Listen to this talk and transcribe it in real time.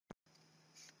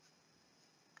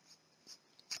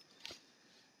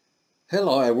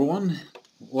Hello everyone,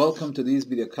 welcome to this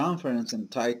video conference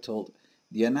entitled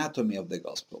The Anatomy of the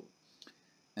Gospel.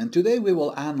 And today we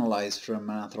will analyze from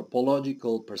an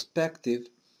anthropological perspective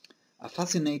a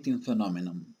fascinating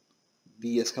phenomenon,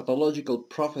 the eschatological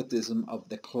prophetism of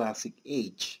the classic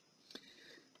age.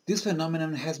 This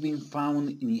phenomenon has been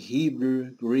found in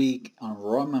Hebrew, Greek, and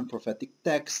Roman prophetic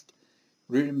texts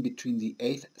written between the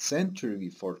 8th century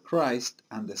before Christ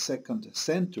and the 2nd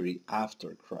century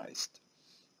after Christ.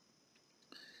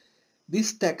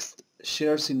 These texts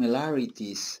share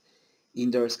similarities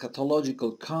in their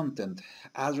eschatological content,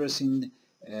 addressing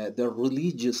the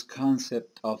religious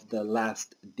concept of the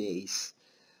last days.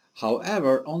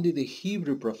 However, only the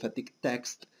Hebrew prophetic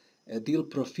texts deal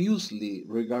profusely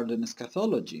regarding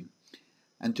eschatology.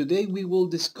 And today we will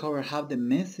discover how the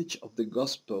message of the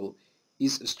gospel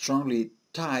is strongly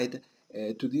tied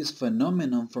to this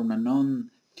phenomenon from a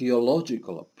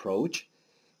non-theological approach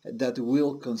that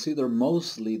will consider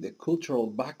mostly the cultural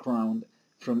background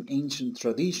from ancient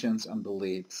traditions and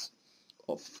beliefs,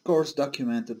 of course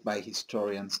documented by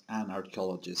historians and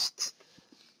archaeologists.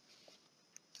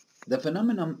 The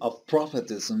phenomenon of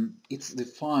prophetism is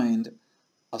defined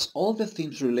as all the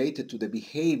things related to the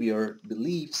behavior,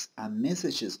 beliefs, and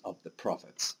messages of the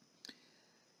prophets.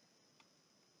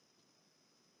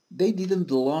 They didn't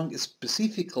belong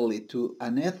specifically to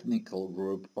an ethnical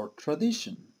group or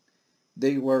tradition.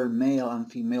 They were male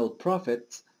and female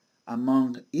prophets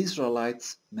among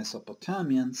Israelites,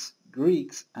 Mesopotamians,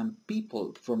 Greeks, and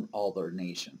people from other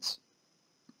nations.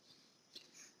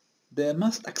 The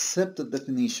most accepted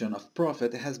definition of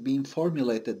prophet has been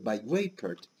formulated by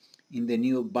Weipert in the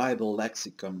New Bible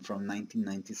Lexicon from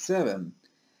 1997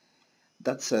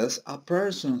 that says a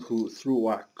person who through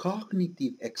a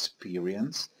cognitive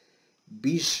experience,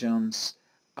 visions,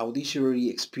 auditory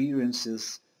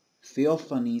experiences,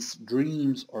 theophanies,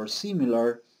 dreams, or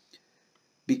similar,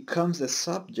 becomes the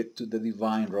subject to the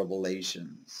divine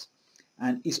revelations,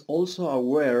 and is also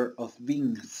aware of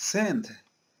being sent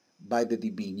by the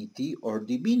divinity or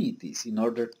divinities in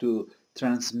order to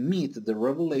transmit the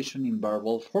revelation in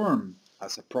verbal form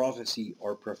as a prophecy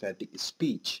or prophetic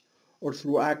speech, or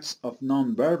through acts of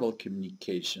non-verbal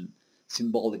communication,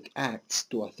 symbolic acts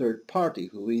to a third party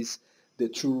who is the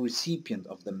true recipient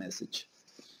of the message.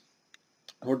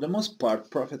 For the most part,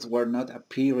 prophets were not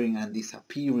appearing and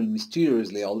disappearing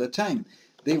mysteriously all the time.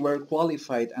 They were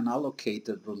qualified and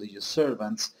allocated religious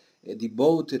servants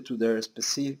devoted to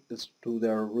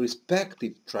their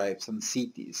respective tribes and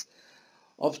cities,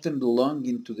 often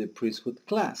belonging to the priesthood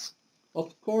class.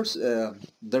 Of course,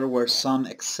 there were some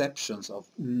exceptions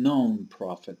of known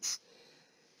prophets.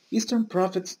 Eastern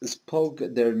prophets spoke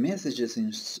their messages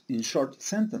in short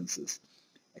sentences.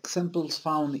 Examples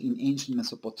found in ancient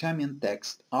Mesopotamian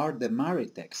texts are the Mari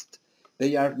text.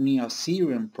 They are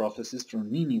Neo-Assyrian prophecies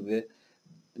from Nineveh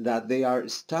that they are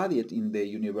studied in the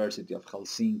University of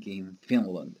Helsinki in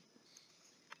Finland.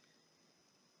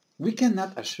 We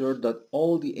cannot assure that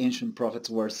all the ancient prophets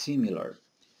were similar.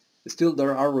 Still,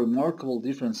 there are remarkable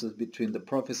differences between the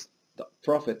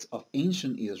prophets of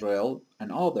ancient Israel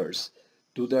and others,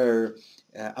 to their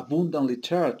abundant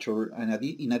literature and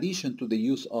in addition to the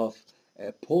use of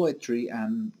poetry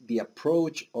and the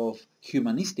approach of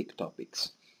humanistic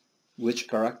topics, which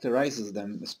characterizes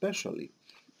them especially.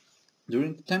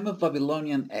 During the time of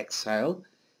Babylonian exile,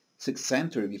 6th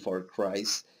century before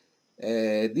Christ,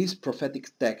 these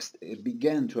prophetic texts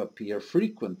began to appear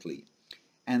frequently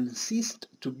and ceased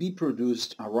to be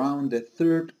produced around the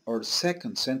 3rd or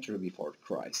 2nd century before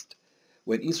Christ,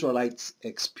 when Israelites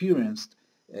experienced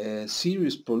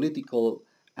serious political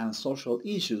and social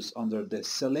issues under the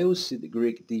Seleucid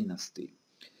Greek dynasty.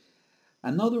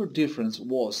 Another difference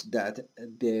was that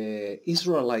the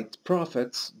Israelite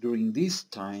prophets during this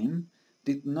time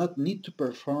did not need to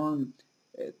perform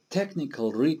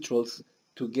technical rituals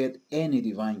to get any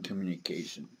divine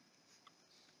communication.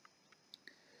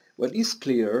 What is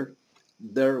clear,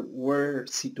 there were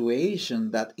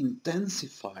situations that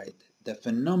intensified the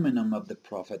phenomenon of the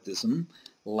prophetism,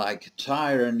 like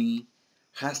tyranny,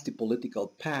 hasty political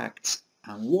pacts,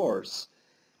 and wars.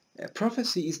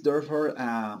 Prophecy is therefore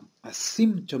a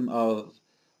symptom of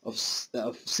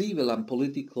civil and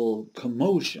political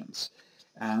commotions,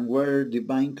 and where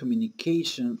divine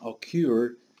communication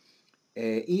occurred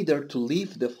either to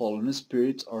lift the fallen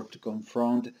spirits or to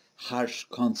confront harsh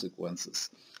consequences.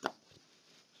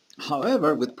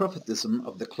 However, with prophetism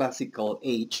of the classical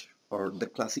age, or the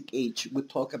classic age, we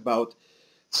talk about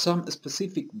some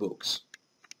specific books.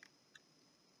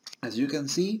 As you can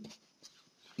see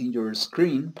in your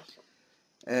screen,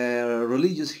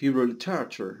 religious Hebrew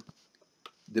literature,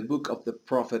 the book of the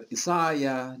prophet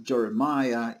Isaiah,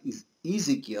 Jeremiah,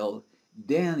 Ezekiel,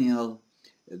 Daniel,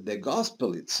 the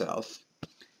Gospel itself,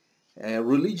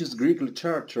 religious Greek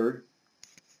literature.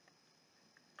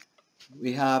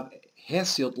 We have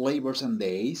Hesiod, Labors and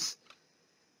Days,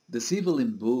 the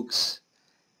Sibylline books,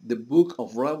 the Book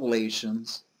of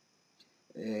Revelations,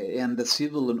 and the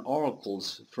Sibylline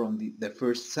oracles from the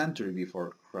first century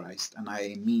before Christ, and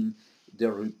I mean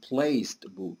the replaced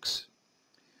books.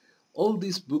 All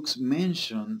these books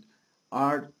mentioned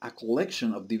are a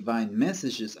collection of divine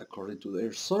messages according to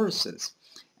their sources,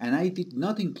 and I did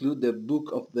not include the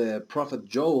book of the prophet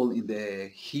Joel in the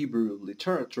Hebrew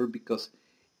literature because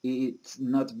it's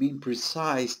not been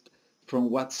precise from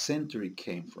what century it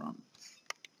came from.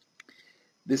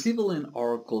 The Sibylline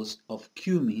oracles of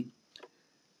Cumae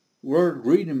were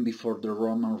written before the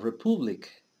Roman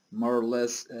Republic, more or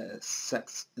less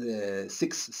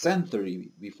 6th century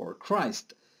before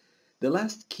Christ. The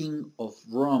last king of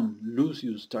Rome,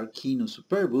 Lucius Tarquinius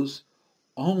Superbus,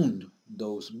 owned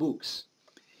those books.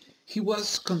 He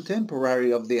was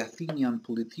contemporary of the Athenian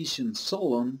politician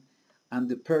Solon and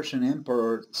the Persian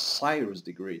emperor Cyrus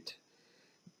the Great.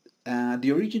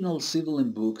 The original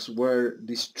Sibylline books were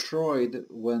destroyed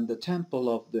when the temple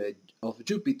of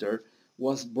Jupiter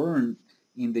was burned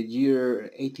in the year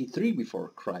 83 before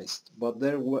Christ, but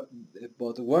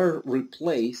were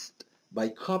replaced by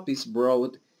copies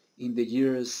brought in the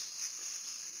year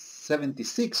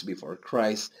 76 before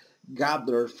Christ,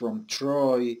 gathered from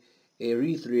Troy,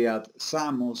 Erythrea,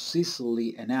 Samos,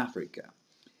 Sicily, and Africa.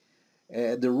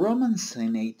 The Roman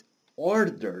Senate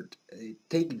ordered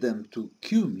take them to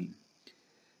Cumae.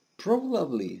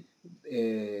 Probably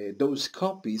those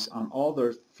copies and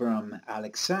others from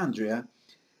Alexandria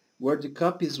were the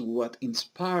copies what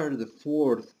inspired the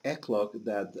fourth eclogue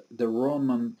that the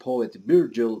Roman poet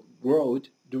Virgil wrote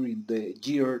during the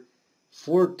year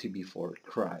 40 before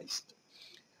Christ.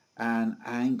 And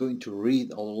I'm going to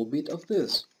read a little bit of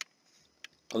this,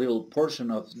 a little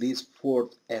portion of this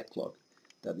fourth eclogue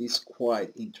that is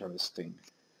quite interesting.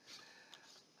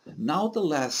 Now the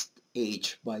last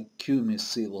age by Cumae's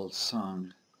Sibyl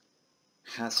song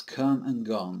has come and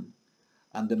gone,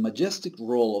 and the majestic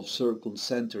roll of circled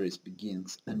centuries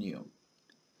begins anew.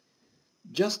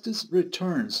 Justice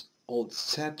returns old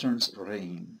Saturn's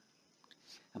reign.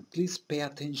 And please pay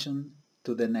attention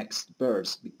to the next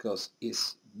verse because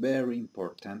it's very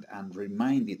important and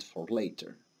remind it for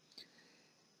later.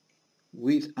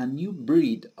 With a new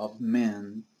breed of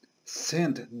men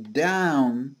sent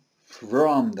down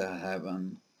from the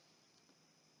heaven.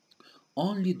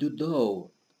 Only do thou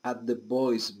at the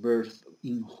boy's birth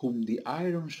in whom the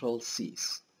iron shall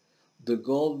cease, the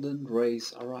golden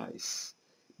rays arise.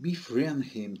 Befriend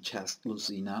him, chaste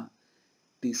Lucina,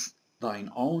 'tis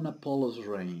thine own Apollo's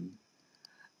reign,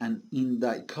 and in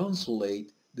thy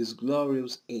consulate this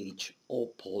glorious age, O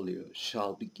Pollio,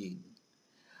 shall begin.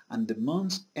 And the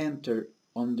months enter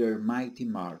on their mighty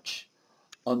march,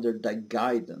 under thy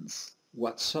guidance,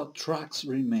 whatso tracks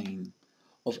remain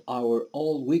of our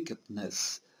all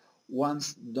wickedness,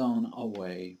 once done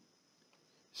away,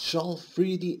 shall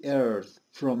free the earth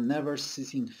from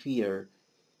never-ceasing fear.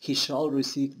 He shall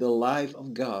receive the life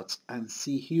of gods, and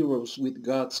see heroes with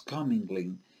gods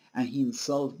commingling, and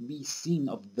himself be seen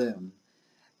of them,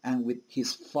 and with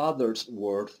his Father's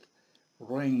worth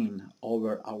reign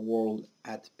over a world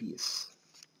at peace.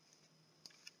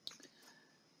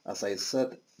 As I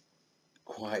said,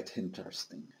 quite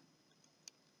interesting.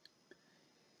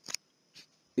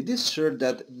 It is sure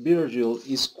that Virgil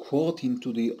is quoting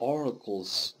to the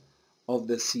oracles of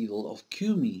the Sibyl of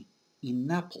Cumae in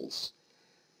Naples,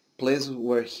 place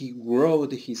where he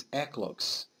wrote his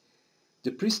eclogues.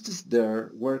 The priestesses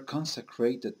there were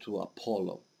consecrated to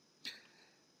Apollo.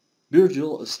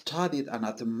 Virgil studied and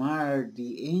admired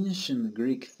the ancient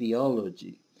Greek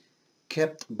theology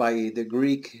kept by the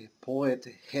Greek poet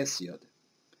Hesiod.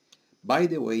 By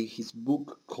the way, his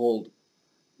book called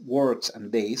Works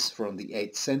and Days from the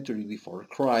 8th century before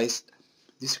Christ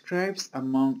describes,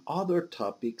 among other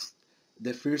topics,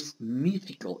 the first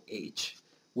mythical age,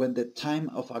 when the time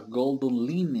of a golden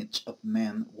lineage of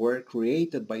men were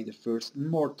created by the first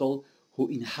immortal who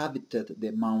inhabited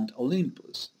the Mount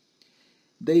Olympus.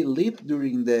 They lived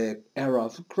during the era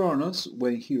of Kronos,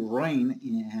 when he reigned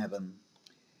in heaven.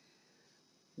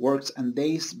 Works and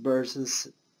Days, verses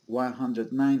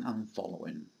 109 and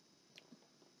following.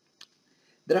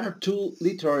 There are two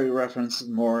literary references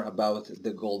more about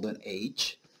the Golden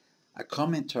Age. A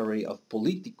commentary of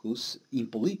Politicus, in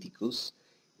Politicus,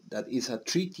 that is a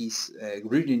treatise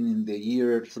written in the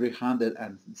year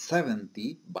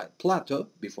 370 by Plato,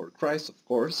 before Christ of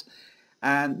course,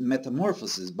 and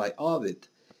Metamorphoses by Ovid,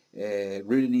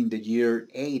 written in the year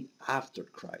 8 after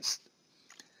Christ.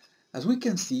 As we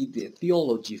can see, the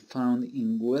theology found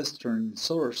in Western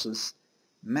sources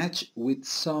match with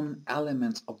some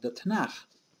elements of the Tanakh,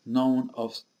 known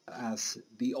as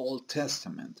the Old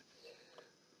Testament.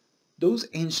 Those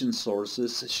ancient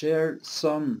sources share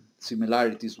some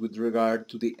similarities with regard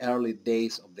to the early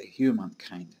days of the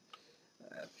humankind.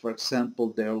 For example,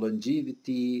 their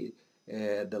longevity,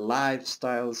 the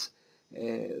lifestyles,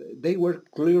 they were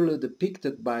clearly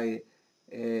depicted by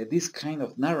this kind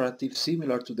of narrative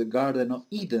similar to the Garden of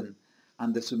Eden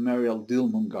and the Sumerian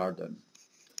Dilmun Garden.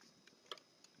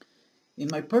 In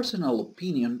my personal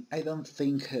opinion, I don't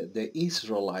think the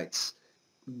Israelites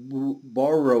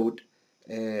borrowed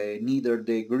neither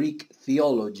the Greek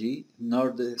theology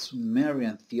nor the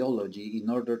Sumerian theology in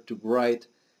order to write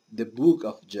the book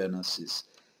of Genesis.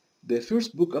 The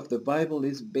first book of the Bible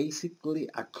is basically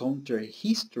a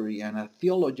counter-history and a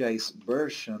theologized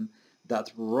version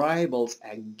that rivals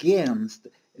against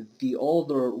the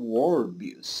older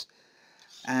worldviews.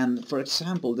 And for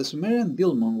example, the Sumerian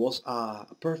Dilmun was a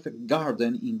perfect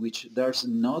garden in which there's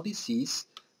no disease,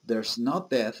 there's no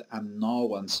death, and no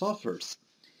one suffers.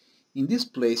 In this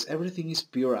place, everything is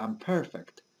pure and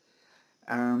perfect,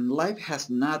 and life has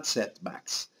not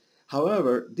setbacks.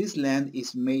 However, this land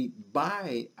is made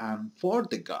by and for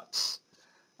the gods,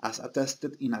 as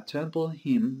attested in a temple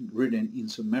hymn written in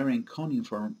Sumerian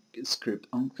cuneiform script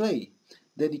on clay,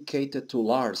 dedicated to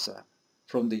Larsa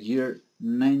from the year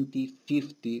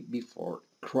 9050 before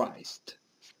Christ.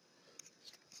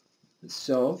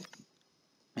 So,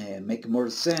 make more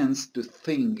sense to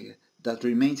think that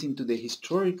remains into the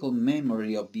historical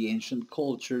memory of the ancient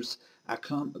cultures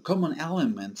common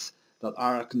elements that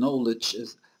are acknowledged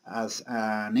as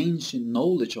an ancient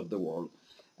knowledge of the world.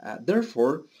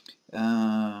 Therefore,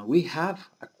 we have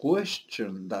a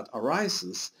question that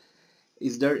arises: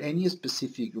 is there any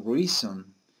specific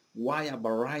reason why a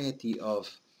variety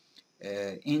of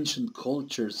ancient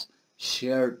cultures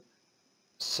share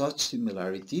such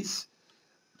similarities?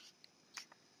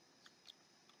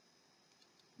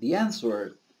 The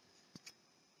answer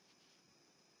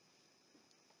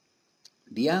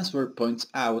points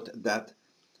out that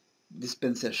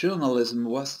dispensationalism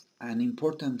was an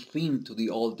important theme to the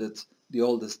oldest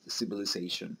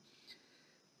civilization.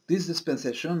 This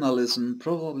dispensationalism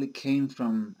probably came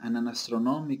from an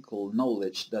astronomical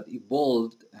knowledge that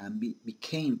evolved and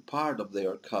became part of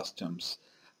their customs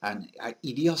and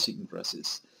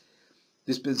idiosyncrasies.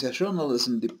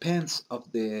 Dispensationalism depends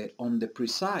on the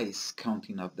precise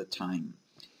counting of the time.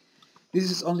 This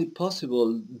is only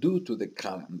possible due to the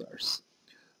calendars.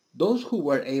 Those who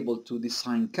were able to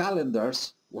design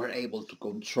calendars were able to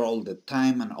control the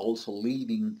time and also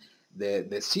leading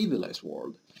the civilized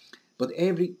world. But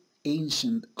every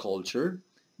ancient culture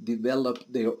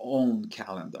developed their own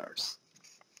calendars.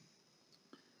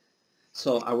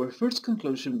 So our first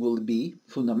conclusion will be,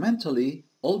 fundamentally,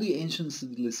 all the ancient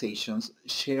civilizations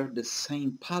share the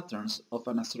same patterns of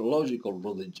an astrological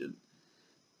religion.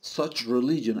 Such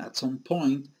religion at some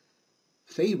point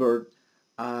favored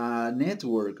a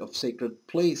network of sacred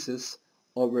places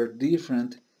over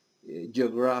different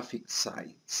geographic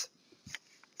sites.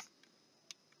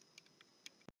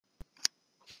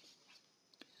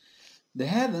 The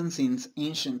heavens in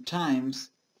ancient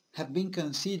times have been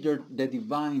considered the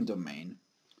divine domain,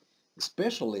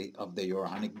 especially of the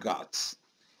Uranic gods.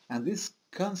 And this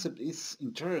concept is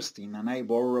interesting, and I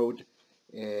borrowed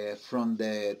from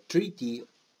the Treaty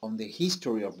on the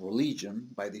History of Religion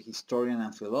by the historian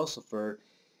and philosopher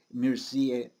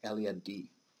Mircea Eliade.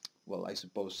 Well, I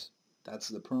suppose that's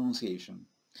the pronunciation.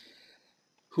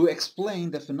 Who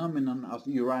explained the phenomenon of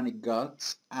Uranic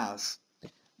gods as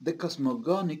the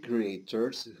cosmogonic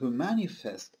creators who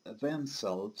manifest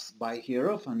themselves by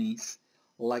hierophanies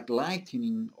like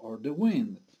lightning or the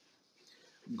wind,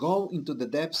 go into the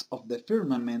depths of the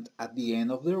firmament at the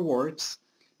end of their works,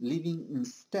 leaving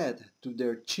instead to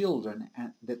their children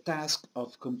the task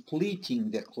of completing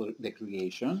the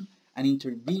creation and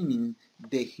intervening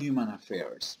the human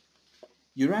affairs.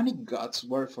 Uranic gods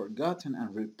were forgotten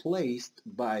and replaced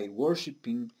by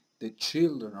worshipping the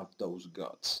children of those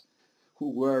gods, who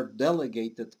were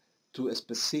delegated to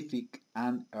specific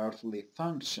unearthly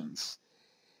functions.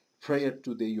 Prayer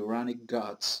to the Uranic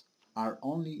gods are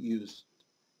only used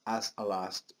as a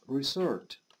last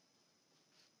resort.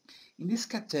 In this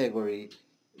category,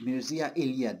 Mircea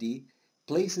Eliade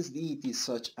places deities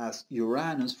such as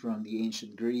Uranus from the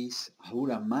ancient Greece,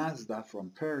 Ahura Mazda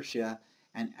from Persia,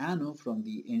 and Anu from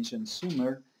the ancient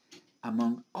Sumer,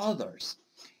 among others.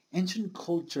 Ancient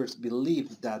cultures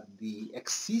believed that the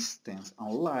existence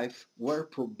and life were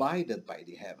provided by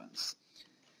the heavens.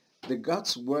 The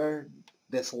gods were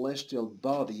the celestial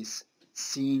bodies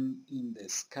seen in the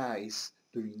skies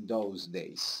during those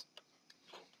days.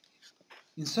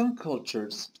 In some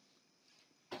cultures,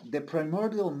 the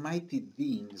primordial mighty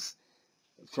beings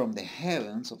from the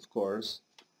heavens, of course,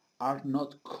 are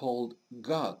not called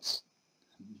gods,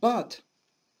 but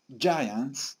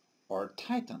giants or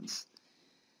titans.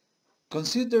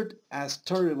 Considered as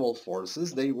terrible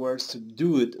forces, they were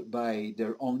subdued by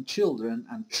their own children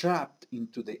and trapped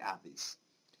into the abyss.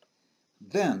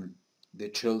 Then, the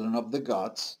children of the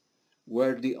gods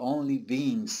were the only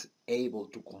beings able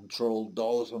to control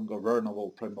those ungovernable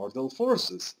primordial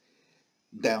forces.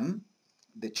 Then,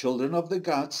 the children of the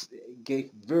gods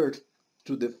gave birth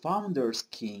to the founders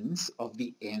kings of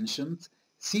the ancient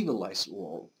civilized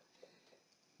world.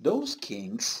 Those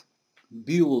kings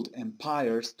built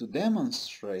empires to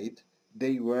demonstrate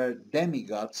they were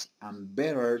demigods and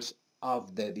bearers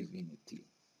of the divinity.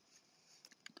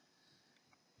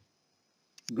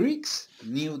 Greeks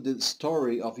knew the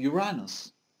story of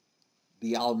Uranus,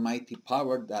 the almighty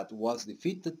power that was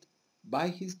defeated by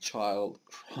his child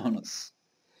Cronus.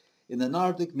 In the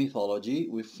Nordic mythology,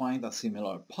 we find a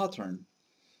similar pattern.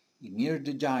 Ymir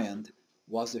the giant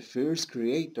was the first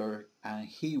creator and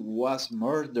he was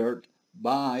murdered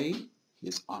by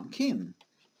his own kin,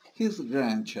 his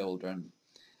grandchildren.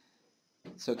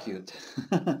 So cute.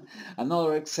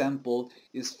 Another example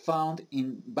is found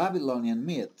in Babylonian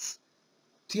myths.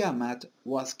 Tiamat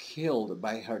was killed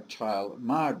by her child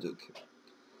Marduk.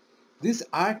 These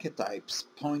archetypes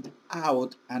point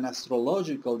out an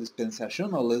astrological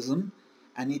dispensationalism,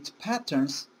 and its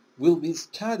patterns will be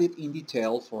studied in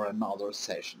detail for another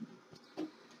session.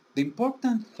 The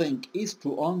important thing is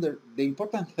to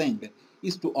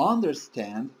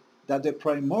understand that the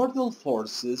primordial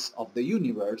forces of the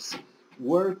universe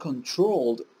were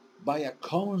controlled by a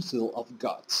council of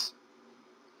gods.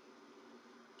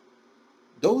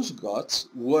 Those gods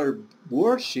were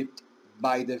worshipped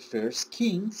by the first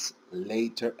kings,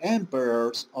 later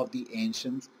emperors of the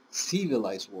ancient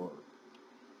civilized world.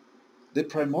 The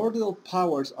primordial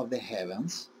powers of the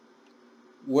heavens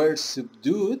were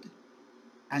subdued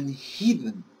and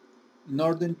hidden in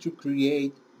order to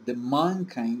create the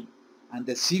mankind and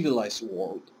the civilized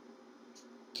world.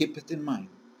 Keep it in mind.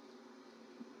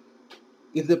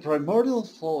 If the primordial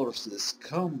forces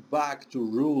come back to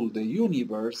rule the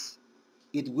universe,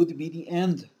 it would be the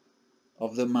end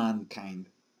of the mankind,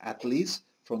 at least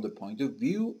from the point of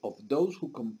view of those who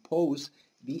compose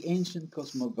the ancient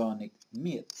cosmogonic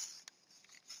myths.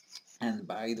 And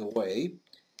by the way,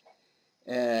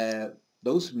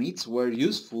 those myths were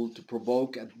useful to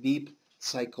provoke a deep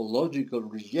psychological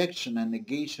rejection and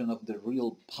negation of the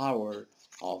real power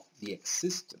of the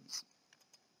existence.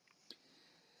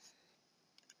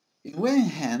 In one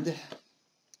hand,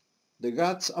 the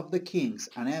gods of the kings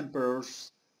and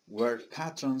emperors were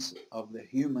patrons of the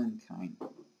humankind.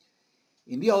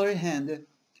 In the other hand,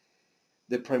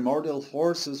 the primordial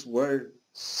forces were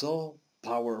so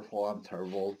powerful and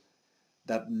terrible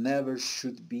that never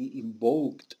should be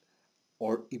invoked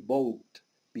or evoked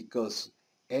because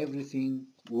everything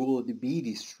would be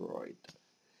destroyed.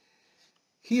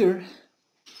 Here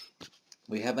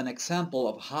we have an example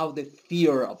of how the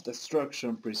fear of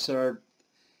destruction preserved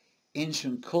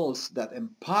ancient cults that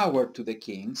empowered to the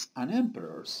kings and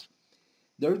emperors.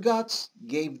 Their gods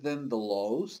gave them the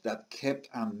laws that kept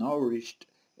and nourished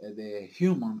the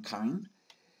humankind,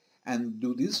 and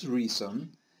due to this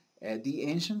reason, the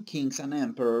ancient kings and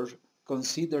emperors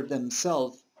considered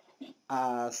themselves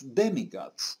as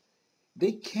demigods.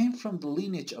 They came from the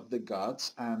lineage of the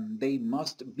gods and they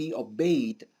must be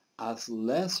obeyed as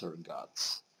lesser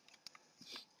gods.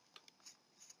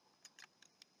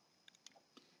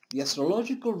 The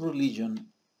astrological religion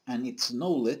and its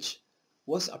knowledge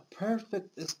was a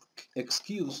perfect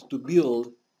excuse to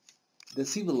build the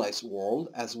civilized world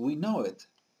as we know it.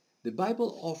 The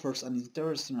Bible offers an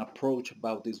interesting approach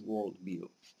about this worldview.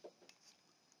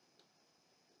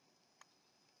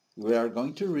 We are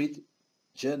going to read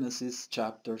Genesis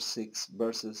chapter 6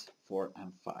 verses 4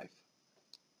 and 5.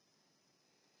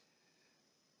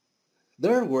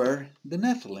 There were the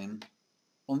Nephilim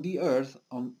on the earth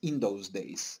in those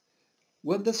days,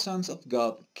 when the sons of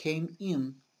God came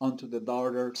in unto the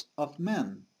daughters of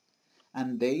men,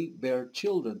 and they bare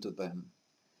children to them.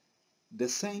 The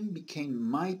same became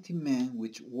mighty men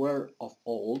which were of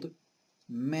old,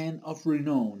 men of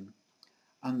renown.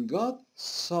 And God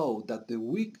saw that the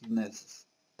wickedness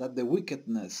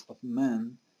of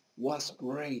man was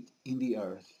great in the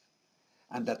earth,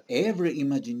 and that every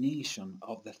imagination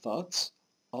of the thoughts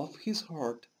of his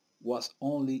heart was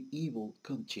only evil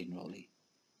continually.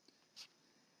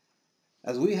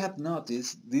 As we have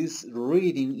noticed, this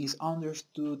reading is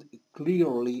understood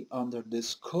clearly under the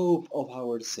scope of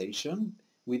our session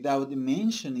without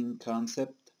mentioning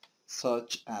concepts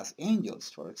such as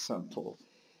angels, for example.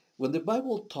 When the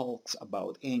Bible talks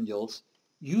about angels,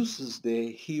 uses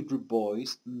the Hebrew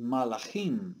voice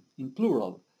malachim in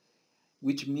plural,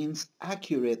 which means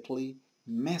accurately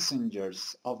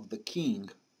messengers of the king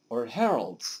or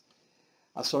heralds,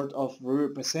 a sort of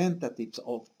representatives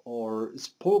of or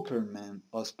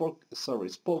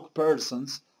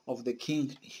spokespersons of the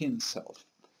king himself.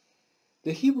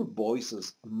 The Hebrew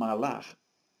voices malach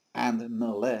and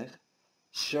melech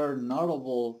share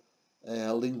notable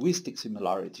linguistic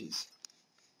similarities.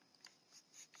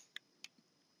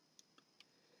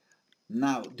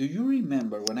 Now, do you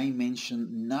remember when I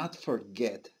mentioned not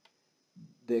forget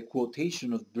the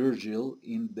quotation of Virgil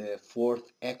in the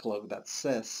fourth eclogue that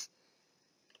says,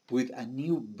 with a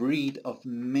new breed of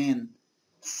men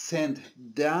sent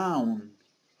down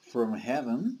from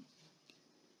heaven?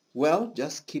 Well,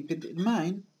 just keep it in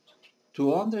mind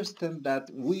to understand that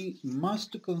we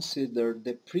must consider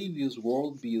the previous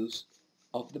worldviews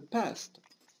of the past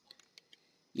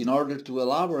in order to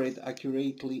elaborate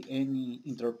accurately any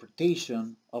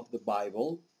interpretation of the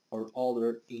Bible or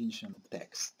other ancient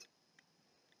text.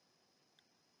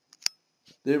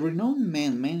 The renowned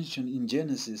men mentioned in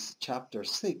Genesis chapter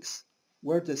 6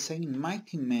 were the same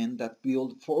mighty men that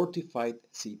built fortified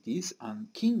cities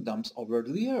and kingdoms over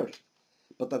the earth,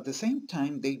 but at the same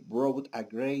time they brought a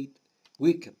great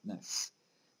wickedness.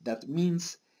 That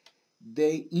means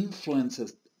they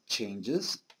influenced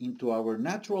changes into our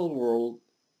natural world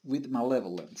with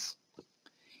malevolence.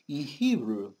 In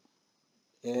Hebrew,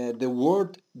 the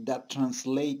word that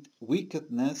translates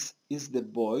wickedness is the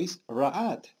voice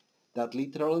ra'at, that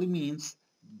literally means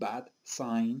bad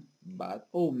sign, bad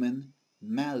omen,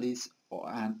 malice,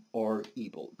 or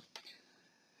evil.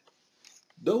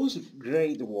 Those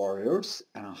great warriors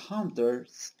and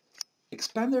hunters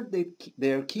expanded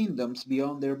their kingdoms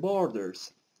beyond their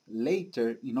borders.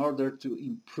 Later, in order to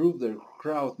improve their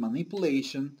crowd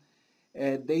manipulation,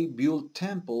 they built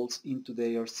temples into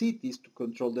their cities to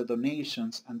control the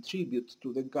donations and tributes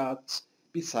to the gods,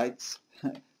 besides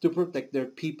to protect their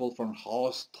people from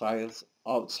hostile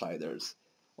outsiders,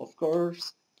 of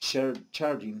course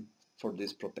charging for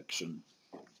this protection.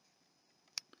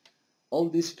 All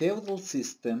this feudal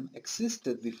system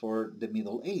existed before the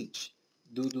Middle Age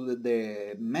due to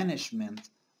the management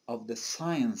of the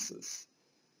sciences.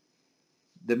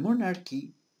 The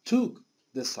monarchy took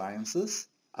the sciences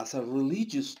as a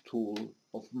religious tool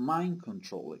of mind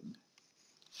controlling.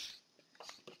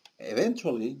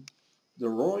 Eventually, the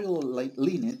royal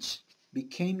lineage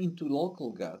became into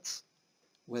local gods.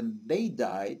 When they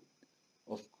died,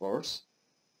 of course,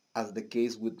 as the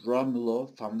case with Romulo,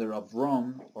 founder of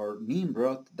Rome, or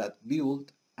Nimrod that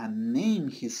built and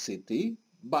named his city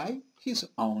by his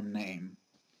own name.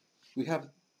 We have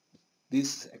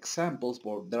these examples,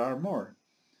 but there are more.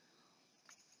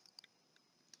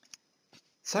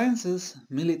 Sciences,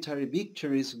 military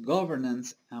victories,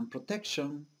 governance, and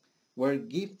protection were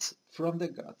gifts from the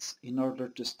gods in order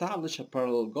to establish a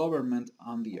parallel government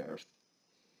on the earth.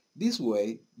 This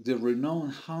way, the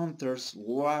renowned hunters,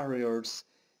 warriors,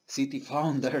 city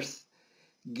founders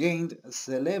gained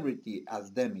celebrity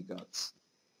as demigods.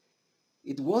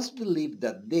 It was believed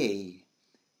that they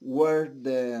were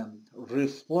the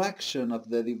reflection of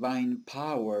the divine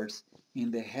powers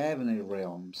in the heavenly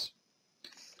realms.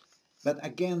 But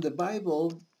again, the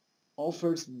Bible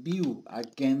offers view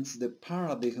against the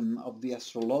paradigm of the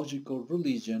astrological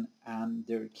religion and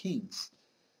their kings,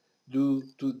 due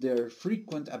to their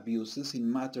frequent abuses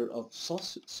in matter of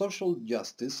social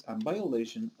justice and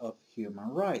violation of human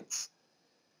rights.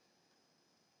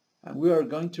 And we are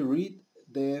going to read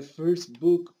the first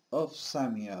book of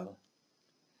Samuel.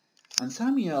 And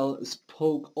Samuel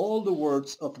spoke all the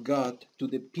words of God to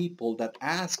the people that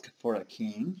asked for a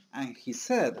king, and he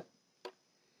said,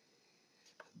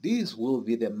 "This will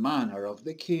be the manner of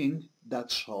the king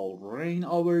that shall reign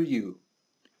over you.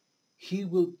 He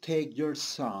will take your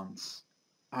sons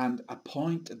and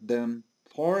appoint them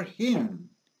for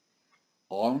him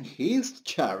on his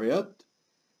chariot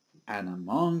and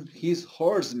among his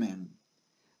horsemen,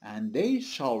 and they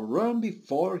shall run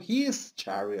before his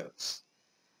chariots,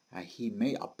 and he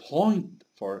may appoint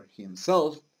for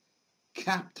himself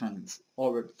captains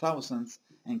over thousands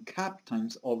and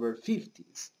captains over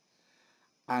fifties,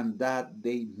 and that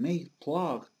they may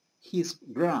plough his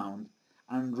ground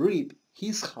and reap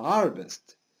his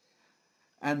harvest,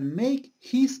 and make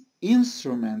his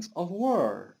instruments of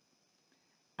war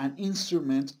and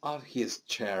instruments of his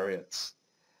chariots.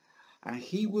 and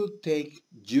he will take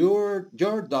your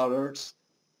daughters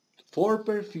for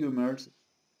perfumers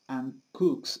and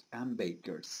cooks and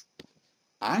bakers,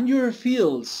 and your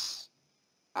fields,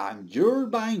 and your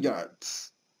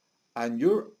vineyards, and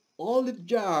your olive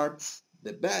yards,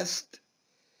 the best,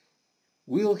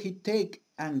 will he take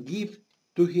and give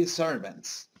to his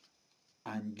servants,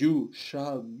 and you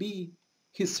shall be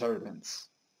his servants.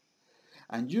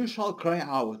 And you shall cry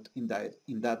out in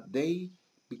that day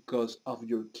because of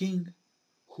your king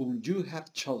whom you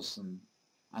have chosen,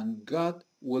 and God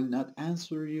will not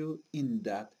answer you in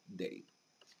that day.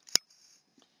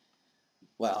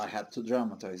 Well, I had to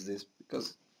dramatize this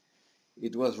because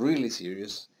it was really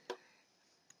serious.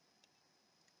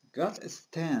 God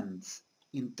stands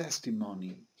in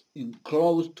testimony in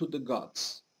close to the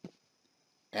gods.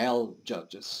 El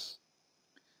judges.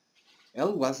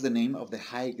 El was the name of the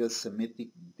highest Semitic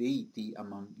deity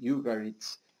among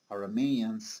Ugarites,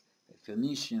 Arameans,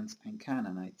 Phoenicians, and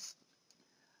Canaanites.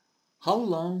 How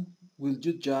long will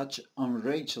you judge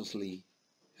unrighteously,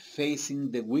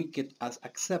 facing the wicked as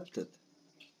accepted?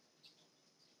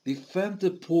 Defend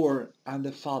the poor and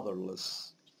the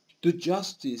fatherless. Do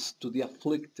justice to the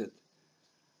afflicted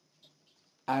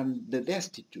and the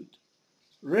destitute.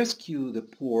 Rescue the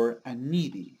poor and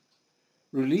needy.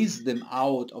 Release them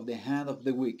out of the hand of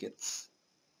the wicked.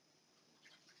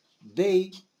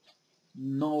 They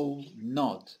know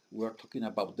not. We're talking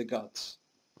about the gods.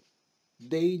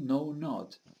 They know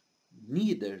not,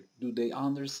 neither do they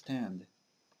understand.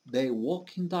 They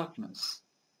walk in darkness.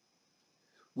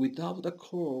 Without a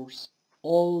cause,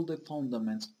 all the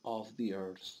fundaments of the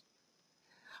earth.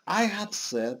 I have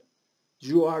said,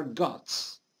 you are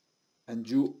gods, and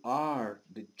you are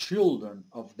the children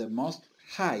of the Most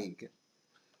High,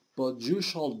 but you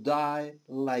shall die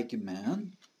like a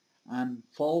man and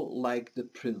fall like the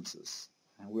princes.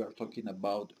 And we are talking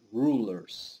about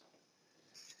rulers.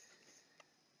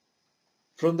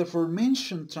 From the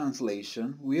aforementioned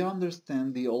translation, we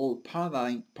understand the old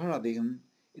paradigm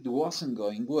it wasn't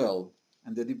going well,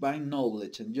 and the divine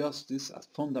knowledge and justice as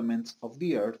fundaments of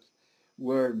the earth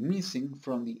were missing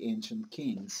from the ancient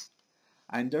kings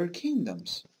and their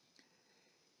kingdoms.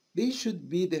 They should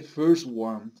be the first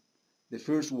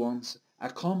ones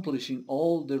accomplishing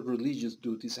all the religious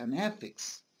duties and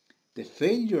ethics. The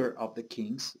failure of the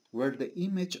kings were the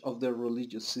image of the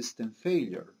religious system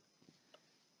failure.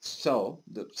 So,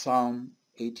 the Psalm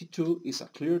 82 is a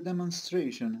clear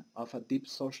demonstration of a deep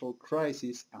social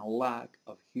crisis and lack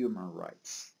of human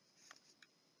rights.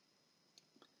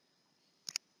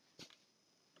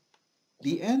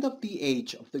 The end of the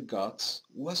age of the gods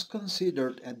was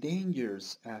considered a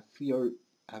dangerous and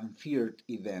feared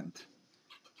event,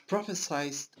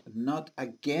 prophesied not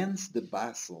against the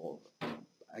vassals,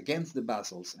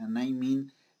 and I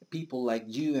mean people like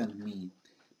you and me,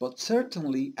 but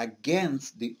certainly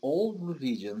against the old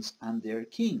religions and their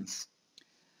kings.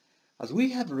 As we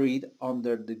have read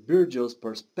under the Virgil's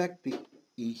perspective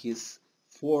in his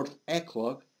fourth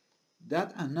eclogue,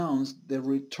 that announced the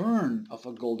return of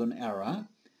a golden era,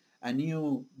 a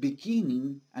new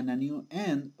beginning and a new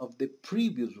end of the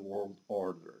previous world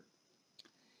order.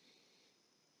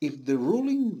 If the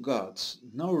ruling gods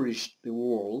nourish the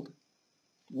world,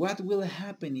 what will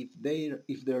happen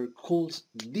if their cults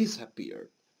disappear?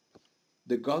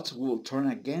 The gods will turn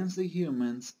against the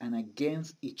humans and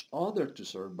against each other to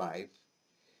survive.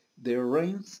 Their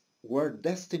reigns were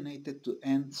destined to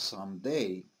end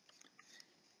someday.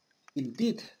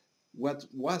 Indeed, what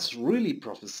was really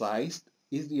prophesied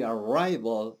is the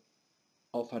arrival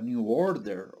of a new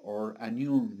order or a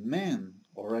new man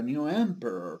or a new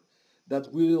emperor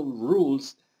that will rule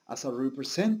as a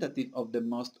representative of the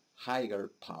most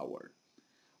higher power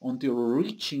until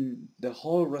reaching the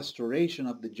whole restoration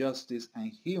of the justice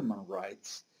and human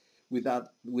rights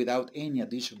without any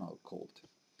additional cult.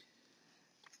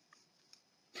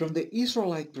 From the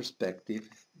Israelite perspective,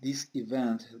 this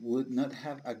event would not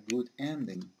have a good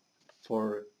ending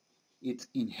for its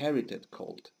inherited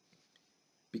cult,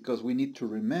 because we need to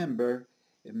remember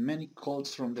many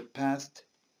cults from the past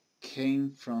came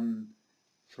from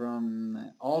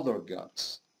other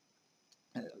gods.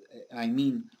 I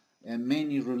mean,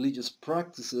 many religious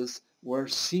practices were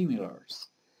similar.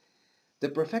 The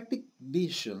prophetic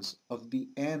visions of the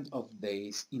end of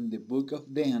days in the book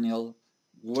of Daniel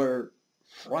were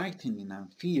frightening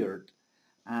and feared,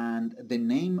 and the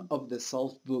name of the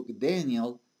self-book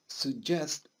Daniel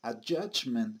suggests a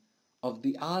judgment of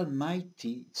the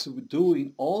Almighty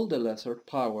subduing all the lesser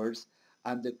powers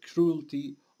and the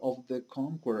cruelty of the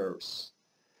conquerors.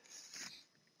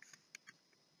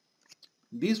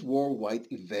 This worldwide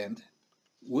event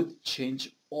would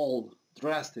change all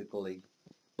drastically,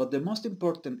 But the most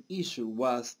important issue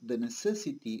was the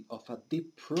necessity of a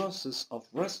deep process of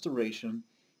restoration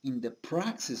in the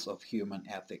praxis of human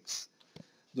ethics.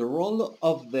 The role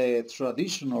of the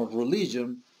traditional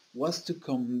religion was to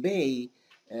convey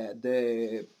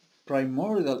the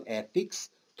primordial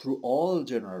ethics through all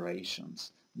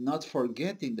generations, not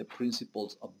forgetting the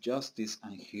principles of justice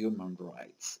and human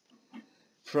rights.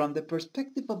 From the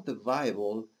perspective of the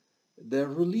Bible, the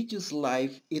religious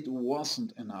life it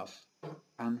wasn't enough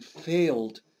and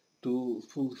failed to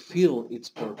fulfill its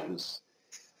purpose.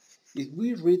 If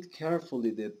we read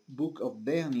carefully the book of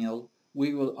Daniel,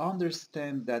 we will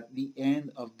understand that the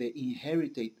end of the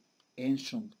inherited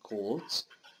ancient cults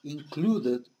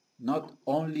included not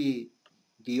only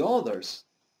the others,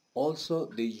 also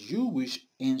the Jewish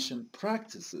ancient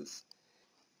practices.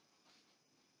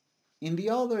 In the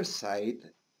other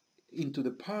side, into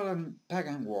the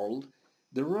pagan world,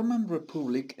 the Roman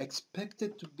Republic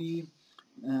expected to be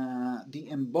the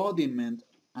embodiment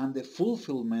and the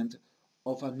fulfillment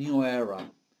of a new era,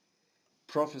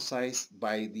 prophesied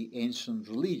by the ancient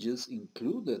religions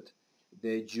included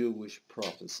the Jewish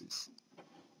prophecies.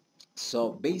 So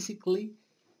basically,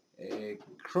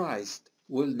 Christ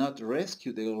will not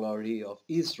rescue the glory of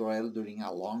Israel during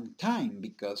a long time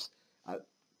because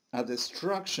a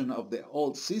destruction of the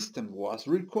old system was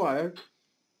required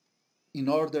in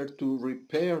order to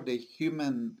repair the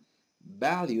human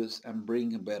values and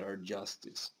bring better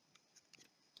justice.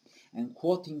 And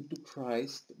quoting to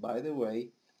Christ, by the way,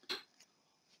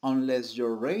 unless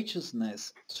your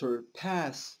righteousness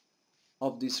surpass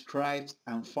of the scribes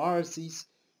and Pharisees,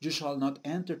 you shall not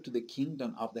enter to the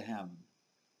kingdom of the heaven.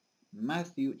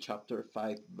 Matthew chapter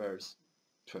 5 verse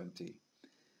 20.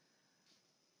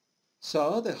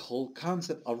 So the whole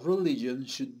concept of religion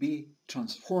should be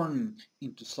transformed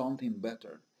into something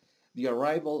better. The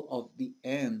arrival of the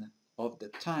end of the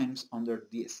times under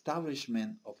the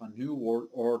establishment of a new world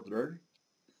order,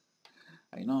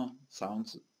 I know,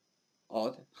 sounds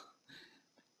odd,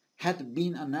 had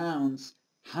been announced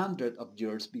hundreds of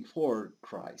years before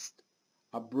Christ,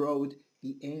 abroad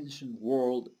the ancient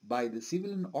world by the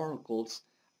Sibylline oracles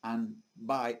and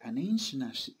by an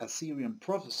ancient Assyrian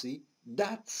prophecy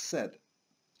that said,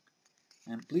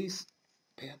 and please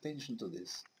pay attention to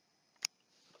this,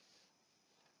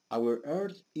 our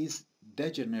earth is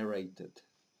degenerated.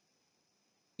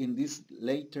 In these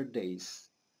later days,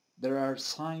 there are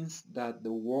signs that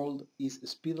the world is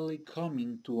speedily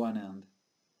coming to an end.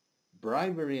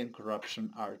 Bribery and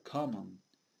corruption are common.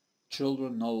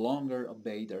 Children no longer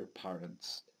obey their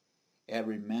parents.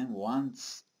 Every man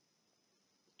wants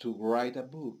to write a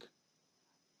book,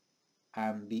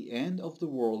 and the end of the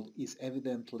world is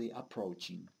evidently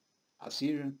approaching.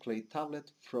 Assyrian clay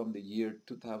tablet from the year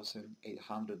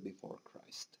 2800 before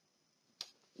Christ.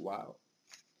 Wow.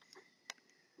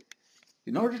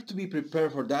 In order to be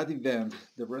prepared for that event,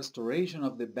 the restoration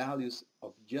of the values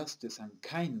of justice and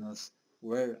kindness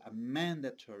were a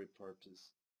mandatory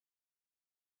purpose.